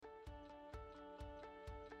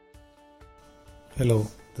Hello,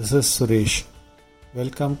 this is Suresh.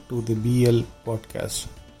 Welcome to the BL podcast.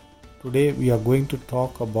 Today we are going to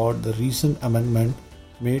talk about the recent amendment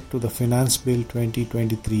made to the Finance Bill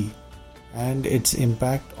 2023 and its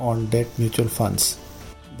impact on debt mutual funds.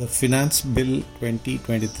 The Finance Bill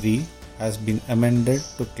 2023 has been amended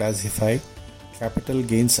to classify capital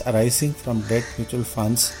gains arising from debt mutual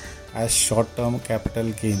funds as short-term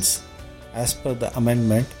capital gains. As per the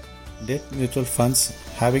amendment, debt mutual funds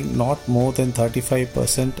having not more than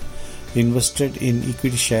 35% invested in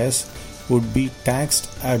equity shares would be taxed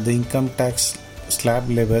at the income tax slab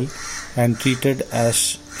level and treated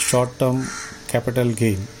as short-term capital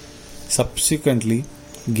gain. Subsequently,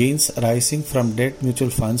 gains arising from debt mutual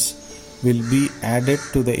funds will be added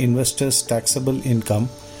to the investor's taxable income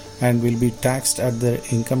and will be taxed at the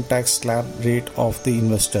income tax slab rate of the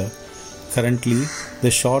investor. Currently,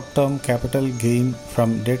 the short-term capital gain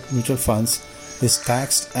from debt mutual funds is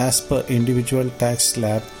taxed as per individual tax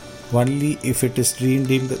slab only if it is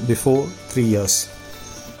redeemed before 3 years.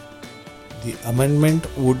 The amendment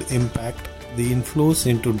would impact the inflows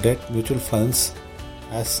into debt mutual funds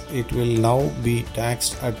as it will now be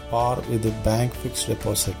taxed at par with the bank fixed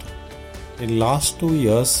deposit. In last 2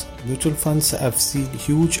 years, mutual funds have seen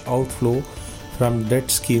huge outflow from debt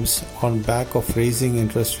schemes on back of raising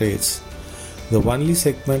interest rates. The only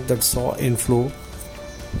segment that saw inflow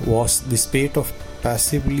was the spate of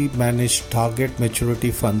passively managed target maturity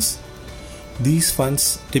funds. These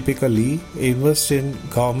funds typically invest in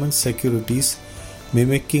government securities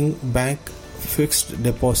mimicking bank fixed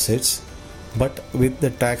deposits but with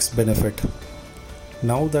the tax benefit.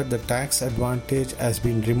 Now that the tax advantage has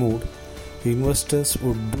been removed, investors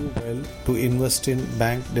would do well to invest in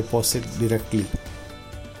bank deposit directly.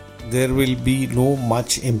 There will be no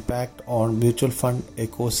much impact on mutual fund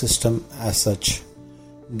ecosystem as such.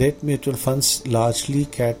 Debt mutual funds largely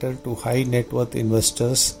cater to high net worth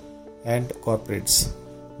investors and corporates.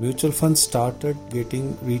 Mutual funds started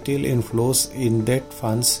getting retail inflows in debt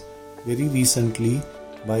funds very recently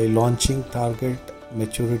by launching target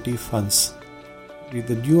maturity funds. With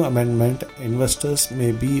the new amendment, investors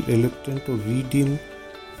may be reluctant to redeem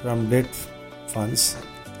from debt funds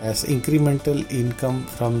as incremental income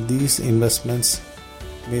from these investments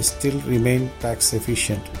may still remain tax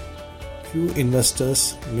efficient. Few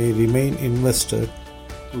investors may remain invested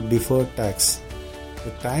to defer tax.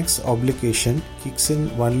 The tax obligation kicks in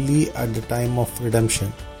only at the time of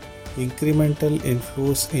redemption. Incremental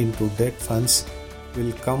inflows into debt funds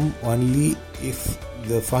will come only if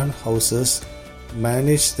the fund houses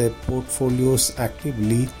manage their portfolios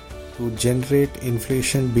actively to generate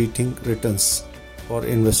inflation-beating returns for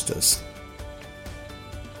investors.